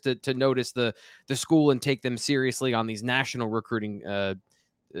players to notice the school and take them seriously on these national recruiting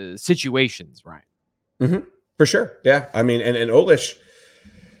situations, right? Mm-hmm. For sure. Yeah. I mean, and Olesh,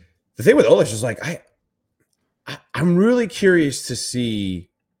 the thing with Olesh is like, I'm really curious to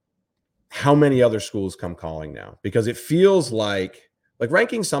see how many other schools come calling now, because it feels like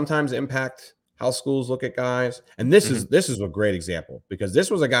rankings sometimes impact how schools look at guys. And this is a great example, because this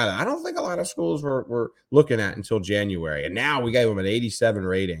was a guy that I don't think a lot of schools were looking at until January. And now we gave him an 87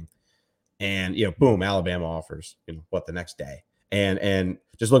 rating, and, boom, Alabama offers, the next day. And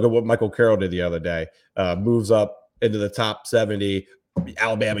just look at what Michael Carroll did the other day, moves up into the top 70,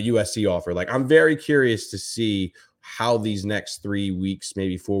 Alabama USC offer. Like, I'm very curious to see how these next 3 weeks,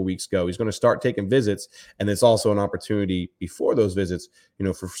 maybe 4 weeks go. He's going to start taking visits, and it's also an opportunity before those visits,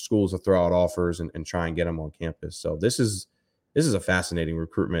 for schools to throw out offers and try and get them on campus. So this is a fascinating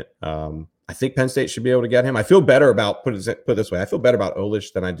recruitment. I think Penn State should be able to get him. I feel better about, put it this way, I feel better about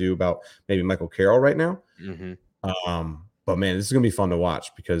Olesh than I do about maybe Michael Carroll right now. Mm-hmm. But man, this is going to be fun to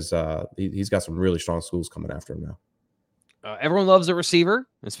watch, because he's got some really strong schools coming after him now. everyone loves a receiver,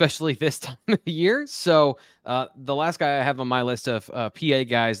 especially this time of the year. So the last guy I have on my list of PA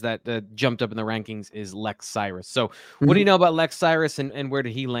guys that jumped up in the rankings is Lex Cyrus. So what do you know about Lex Cyrus, and where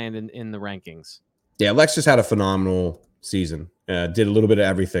did he land in the rankings? Yeah, Lex just had a phenomenal season. Did a little bit of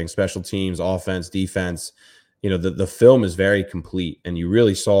everything: special teams, offense, defense. The film is very complete, and you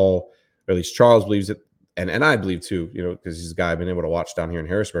really saw, or at least Charles believes it, and I believe too, because he's a guy I've been able to watch down here in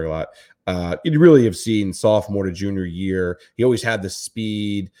Harrisburg a lot. You really have seen sophomore to junior year. He always had the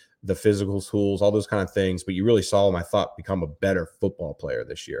speed, the physical tools, all those kind of things. But you really saw him, I thought, become a better football player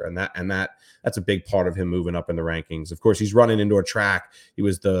this year, and that's a big part of him moving up in the rankings. Of course, he's running indoor track. He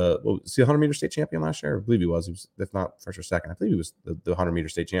was the 100-meter state champion last year. I believe he was. He was, if not first or second, I believe he was the 100-meter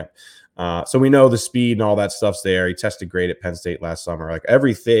state champ. So we know the speed and all that stuff's there. He tested great at Penn State last summer. Like,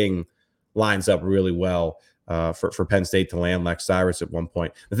 everything lines up really well for Penn State to land Lex Cyrus at one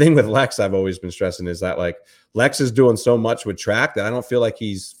point. The thing with Lex, I've always been stressing, is that like Lex is doing so much with track that I don't feel like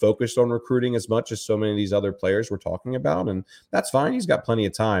he's focused on recruiting as much as so many of these other players we're talking about. And that's fine. He's got plenty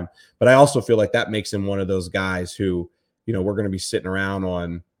of time. But I also feel like that makes him one of those guys who, we're going to be sitting around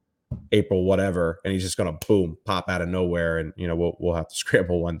on April whatever, and he's just going to boom, pop out of nowhere, and we'll have to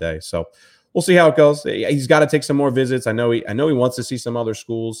scramble one day. So we'll see how it goes. He's got to take some more visits. I know he wants to see some other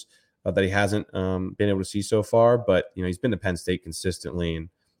schools that he hasn't been able to see so far, but he's been to Penn State consistently and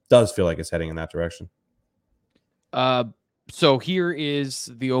does feel like it's heading in that direction. So here is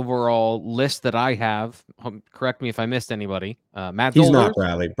the overall list that I have. Correct me if I missed anybody. Matt He's Zollers. not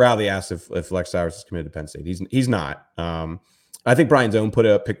Bradley. Bradley asked if Lex Cyrus is committed to Penn State. He's not. I think Brian Doan put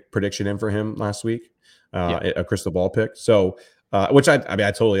a prediction in for him last week, a crystal ball pick. So, which I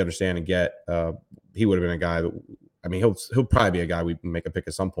totally understand and get. He would have been a guy that, he'll probably be a guy we make a pick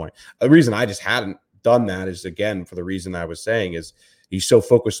at some point. The reason I just hadn't done that is, again, for the reason I was saying, is he's so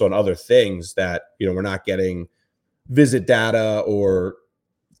focused on other things that, we're not getting visit data or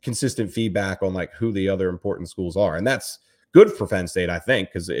consistent feedback on like who the other important schools are. And that's good for Penn State, I think,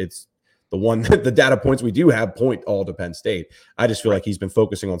 because it's the one that the data points we do have point all to Penn State. I just feel like he's been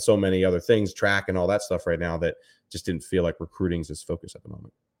focusing on so many other things, track and all that stuff right now, that just didn't feel like recruiting is his focus at the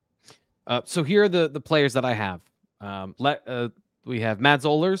moment. So here are the players that I have. We have Matt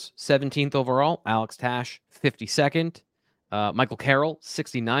Zollers, 17th overall, Alex Tash, 52nd, Michael Carroll,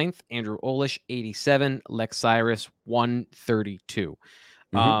 69th, Andrew Olish, 87, Lex Cyrus, 132.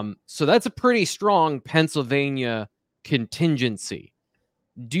 So that's a pretty strong Pennsylvania contingency.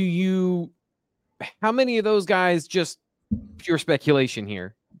 How many of those guys, just pure speculation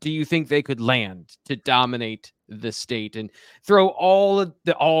here, do you think they could land to dominate the state and throw all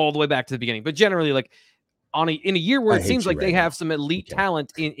the way back to the beginning? But generally, like, in a year where it seems like they have some elite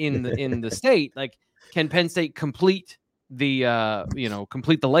talent in the state, like, can Penn State complete the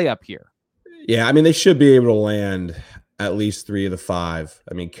layup here? Yeah, they should be able to land at least 3 of the 5.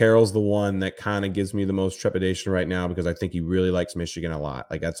 Carroll's the one that kind of gives me the most trepidation right now, because I think he really likes Michigan a lot.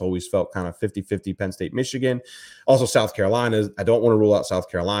 Like, that's always felt kind of 50-50 Penn State, Michigan. Also South Carolina. I don't want to rule out South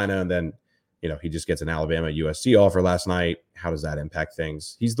Carolina. And then, he just gets an Alabama USC offer last night. How does that impact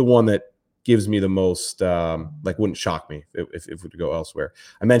things? He's the one that gives me the most, wouldn't shock me if we were to go elsewhere.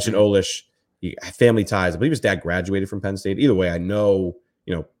 I mentioned Olish, family ties. I believe his dad graduated from Penn State. Either way, I know,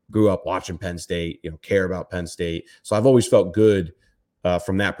 grew up watching Penn State, care about Penn State. So I've always felt good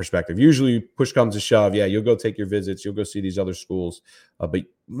from that perspective. Usually push comes to shove. Yeah, you'll go take your visits. You'll go see these other schools. But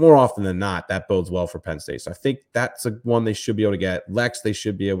more often than not, that bodes well for Penn State. So I think that's one they should be able to get. Lex, they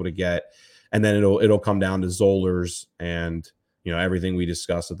should be able to get. And then it'll come down to Zollers and, everything we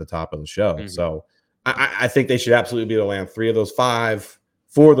discussed at the top of the show. So I think they should absolutely be able to land 3 of those 5.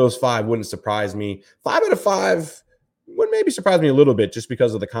 4 of those 5 wouldn't surprise me. 5 out of 5 would maybe surprise me a little bit, just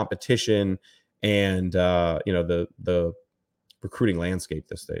because of the competition and the recruiting landscape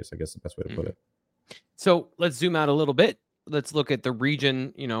these days. I guess the best way to put it. So let's zoom out a little bit. Let's look at the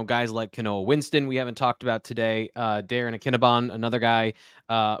region. Guys like Kanoa Winston, we haven't talked about today. Darren Akinabon, another guy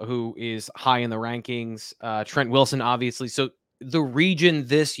who is high in the rankings. Trent Wilson, obviously. So the region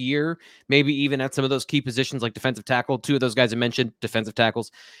this year, maybe even at some of those key positions like defensive tackle, 2 of those guys I mentioned, defensive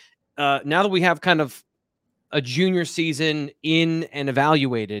tackles. Now that we have kind of a junior season in and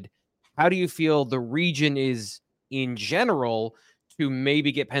evaluated, how do you feel the region is in general to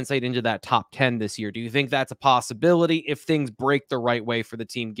maybe get Penn State into that top 10 this year? Do you think that's a possibility if things break the right way for the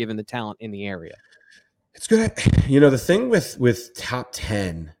team, given the talent in the area? It's good. The thing with top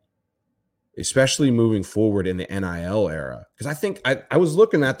 10, especially moving forward in the NIL era, because I think I was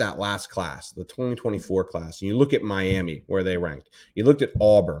looking at that last class, the 2024 class, and you look at Miami, where they ranked. You looked at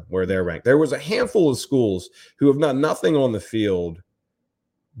Auburn, where they're ranked. There was a handful of schools who have done nothing on the field,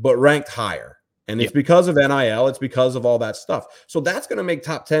 but ranked higher. And it's because of NIL. It's because of all that stuff. So that's going to make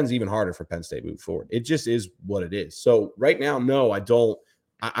top 10s even harder for Penn State moving forward. It just is what it is. So right now, no, I don't.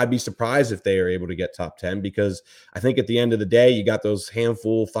 I'd be surprised if they are able to get top 10, because I think at the end of the day, you got those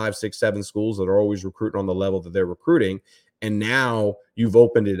handful, 5, 6, 7 schools that are always recruiting on the level that they're recruiting. And now you've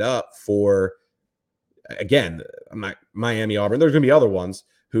opened it up for, again, Miami, Auburn. There's going to be other ones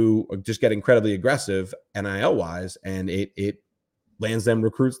who just get incredibly aggressive NIL wise, and it lands them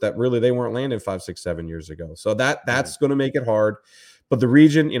recruits that really they weren't landing 5, 6, 7 years ago. So that's going to make it hard. But the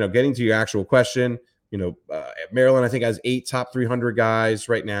region, getting to your actual question, Maryland, I think, has 8 top 300 guys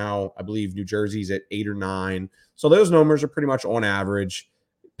right now. I believe New Jersey's at 8 or 9. So those numbers are pretty much on average.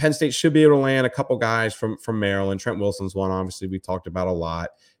 Penn State should be able to land a couple guys from Maryland. Trent Wilson's one, obviously, we talked about a lot.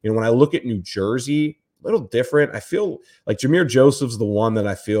 When I look at New Jersey, a little different. I feel like Jameer Joseph's the one that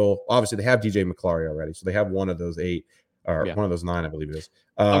I feel, obviously, they have DJ McClary already. So they have one of those 8. Or one of those 9, I believe it is.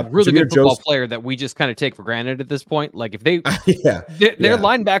 A really good football player that we just kind of take for granted at this point. Like if they, their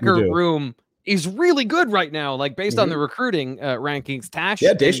linebacker room is really good right now. Like based on the recruiting rankings, Tash.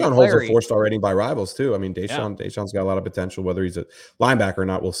 Yeah, Deshaun holds a 4-star rating by Rivals too. I mean, Deshaun's got a lot of potential. Whether he's a linebacker or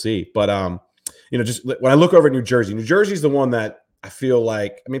not, we'll see. But just when I look over at New Jersey's the one that I feel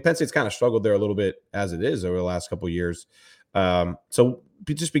like. I mean, Penn State's kind of struggled there a little bit as it is over the last couple of years. So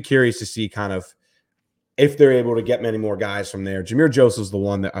just be curious to see kind of if they're able to get many more guys from there. Jameer Joseph's the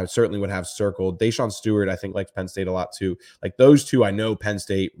one that I certainly would have circled. Deshaun Stewart, I think, likes Penn State a lot too. Like those two, I know Penn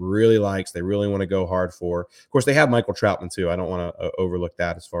State really likes. They really want to go hard for. Of course, they have Michael Troutman too. I don't want to overlook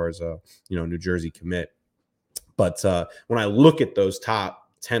that as far as New Jersey commit. But when I look at those top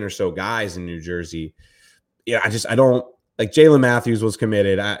 10 or so guys in New Jersey, I don't like. Jalen Matthews was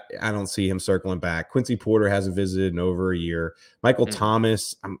committed. I don't see him circling back. Quincy Porter hasn't visited in over a year. Michael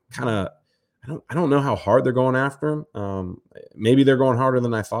Thomas, I'm kind of. I don't know how hard they're going after him. Maybe they're going harder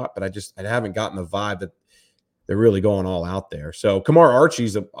than I thought, but I haven't gotten the vibe that they're really going all out there. So Kamar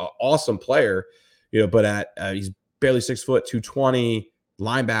Archie's an awesome player, but he's barely 6 foot, 220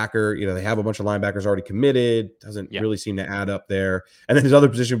 linebacker. They have a bunch of linebackers already committed. Doesn't really seem to add up there. And then his other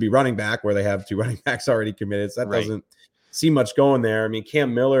position would be running back, where they have 2 running backs already committed. So that doesn't see much going there. I mean,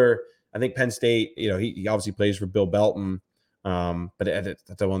 Cam Miller, I think Penn State, he obviously plays for Bill Belton. But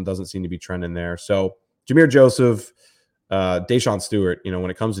that one doesn't seem to be trending there. So Jameer Joseph, Deshaun Stewart, when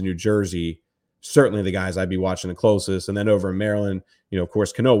it comes to New Jersey, certainly the guys I'd be watching the closest. And then over in Maryland, of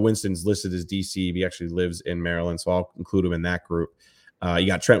course, Kano Winston's listed as DC. He actually lives in Maryland, so I'll include him in that group. You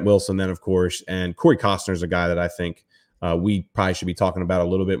got Trent Wilson then, of course, and Corey Costner's a guy that I think we probably should be talking about a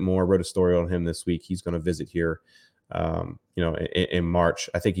little bit more. Wrote a story on him this week. He's going to visit here in March.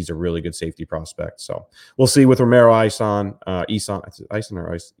 I think he's a really good safety prospect. So we'll see with Romero Eason,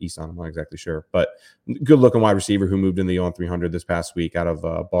 I'm not exactly sure, but good looking wide receiver who moved in the On300 this past week out of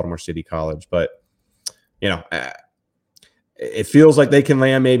Baltimore City College. But, it feels like they can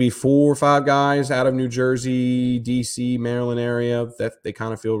land maybe 4 or 5 guys out of New Jersey, DC, Maryland area that they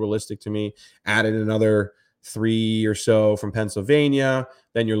kind of feel realistic to me. Added another 3 or so from Pennsylvania.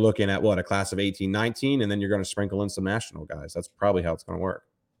 Then you're looking at a class of 18, 19, and then you're going to sprinkle in some national guys. That's probably how it's going to work.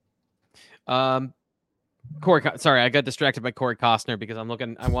 Sorry, I got distracted by Corey Costner because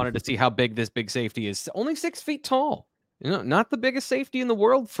I wanted to see how big this big safety is. Only 6 feet tall. Not the biggest safety in the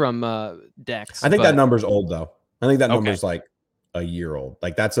world from Dex. I think that number's old though. I think that number's like a year old.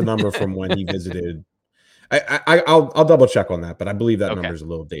 Like that's a number from when he visited. I'll double check on that, but I believe that number's a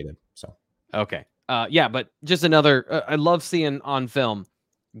little dated. So okay. But just another, I love seeing on film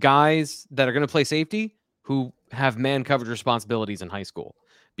guys that are going to play safety who have man coverage responsibilities in high school.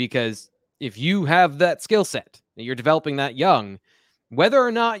 Because if you have that skill set, you're developing that young, whether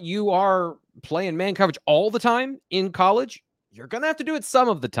or not you are playing man coverage all the time in college, you're going to have to do it some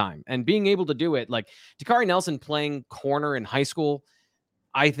of the time. And being able to do it, like Dakari Nelson playing corner in high school,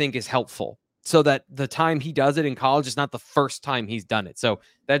 I think is helpful. So that the time he does it in college is not the first time he's done it. So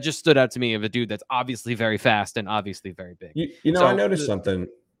that just stood out to me of a dude that's obviously very fast and obviously very big. I noticed something.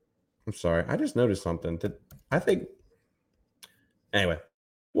 I'm sorry. I just noticed something that I think. Anyway,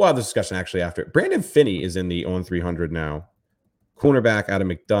 we'll have this discussion actually after. Brandon Finney is in the On300 now. Cornerback out of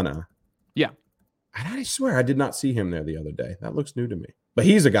McDonough. Yeah. And I swear I did not see him there the other day. That looks new to me. But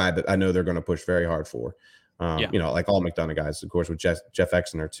he's a guy that I know they're going to push very hard for. Like all McDonough guys, of course, with Jeff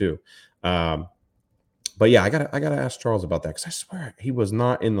Exner too. But yeah, I gotta ask Charles about that because I swear he was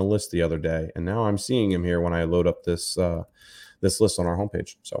not in the list the other day, and now I'm seeing him here when I load up this list on our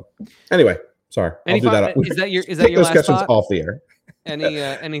homepage. So anyway, sorry, I'll do that. Is that your last thought? Off the air.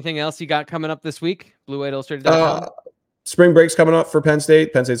 Anything else you got coming up this week? BlueWhite Illustrated.com. spring break's coming up for Penn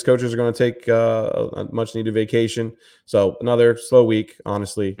State. Penn State's coaches are going to take a much needed vacation. So another slow week,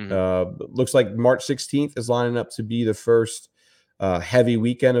 honestly. Looks like March 16th is lining up to be the first heavy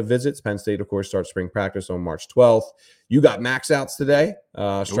weekend of visits. Penn State, of course, starts spring practice on March 12th. You got max outs today,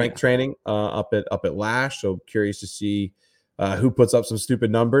 strength training up at Lash. So curious to see who puts up some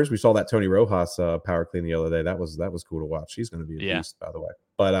stupid numbers. We saw that Tony Rojas power clean the other day. That was cool to watch. He's going to be a beast, by the way.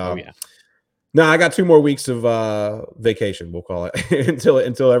 But no, I got 2 more weeks of vacation, we'll call it,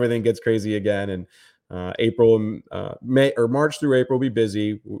 until everything gets crazy again. And April and March through April will be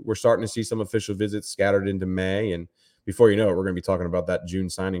busy. We're starting to see some official visits scattered into May, and before you know it, we're going to be talking about that June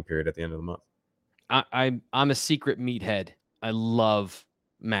signing period at the end of the month. I'm a secret meathead. I love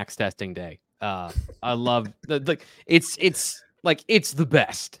max testing day. I love it's the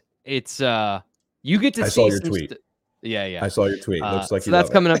best. It's you get to see. I saw your tweet. Yeah. I saw your tweet. Looks like so that's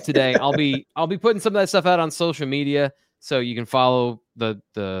coming up today. I'll be putting some of that stuff out on social media, so you can follow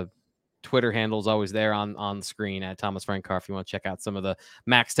the Twitter handle's always there on the screen at Thomas Frank Carr if you want to check out some of the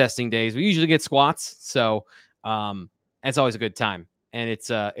max testing days. We usually get squats, so it's always a good time. And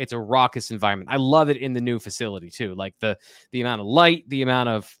it's a raucous environment. I love it in the new facility too. Like the amount of light, the amount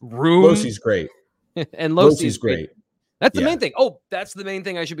of room. Losey's great. And Losey's great. That's the main thing. Oh, that's the main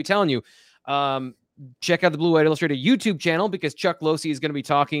thing I should be telling you. Check out the Blue White Illustrated YouTube channel, because Chuck Losey is going to be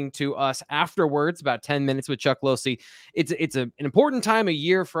talking to us afterwards, about 10 minutes with Chuck Losey. It's an important time of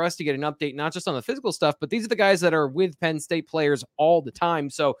year for us to get an update, not just on the physical stuff, but these are the guys that are with Penn State players all the time.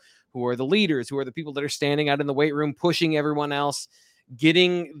 So who are the leaders? Who are the people that are standing out in the weight room, pushing everyone else,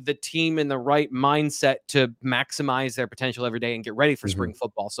 getting the team in the right mindset to maximize their potential every day and get ready for spring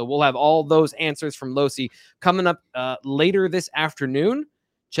football. So we'll have all those answers from Losey coming up later this afternoon.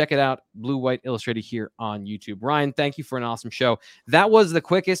 Check it out, Blue White Illustrated here on YouTube. Ryan, thank you for an awesome show. That was the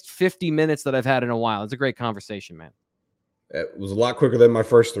quickest 50 minutes that I've had in a while. It's a great conversation, man. It was a lot quicker than my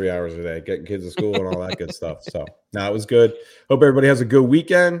first 3 hours a day, getting kids to school and all that good stuff. So, no, it was good. Hope everybody has a good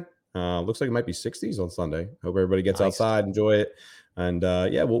weekend. Looks like it might be 60s on Sunday. Hope everybody gets outside, enjoy it. And,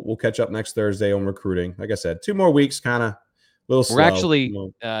 we'll catch up next Thursday on recruiting. Like I said, 2 more weeks, kind of. We're slow. Actually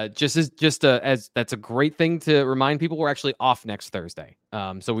as that's a great thing to remind people. We're actually off next Thursday,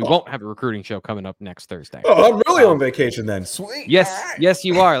 so we won't have a recruiting show coming up next Thursday. Oh, I'm really on vacation then. Sweet. Yes,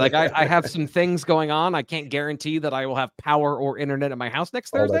 you are. Like I have some things going on. I can't guarantee that I will have power or internet at my house next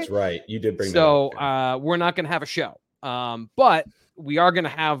Thursday. Oh, that's right. You did bring that up. So we're not going to have a show, but we are going to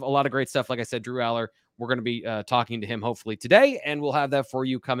have a lot of great stuff. Like I said, Drew Aller. We're going to be talking to him hopefully today, and we'll have that for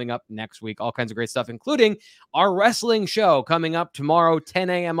you coming up next week. All kinds of great stuff, including our wrestling show coming up tomorrow,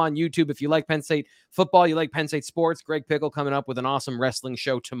 10 a.m. on YouTube. If you like Penn State football, you like Penn State sports, Greg Pickle coming up with an awesome wrestling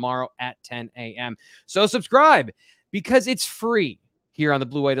show tomorrow at 10 a.m. So subscribe, because it's free here on the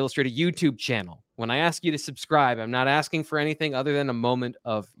Blue White Illustrated YouTube channel. When I ask you to subscribe, I'm not asking for anything other than a moment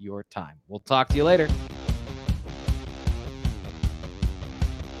of your time. We'll talk to you later.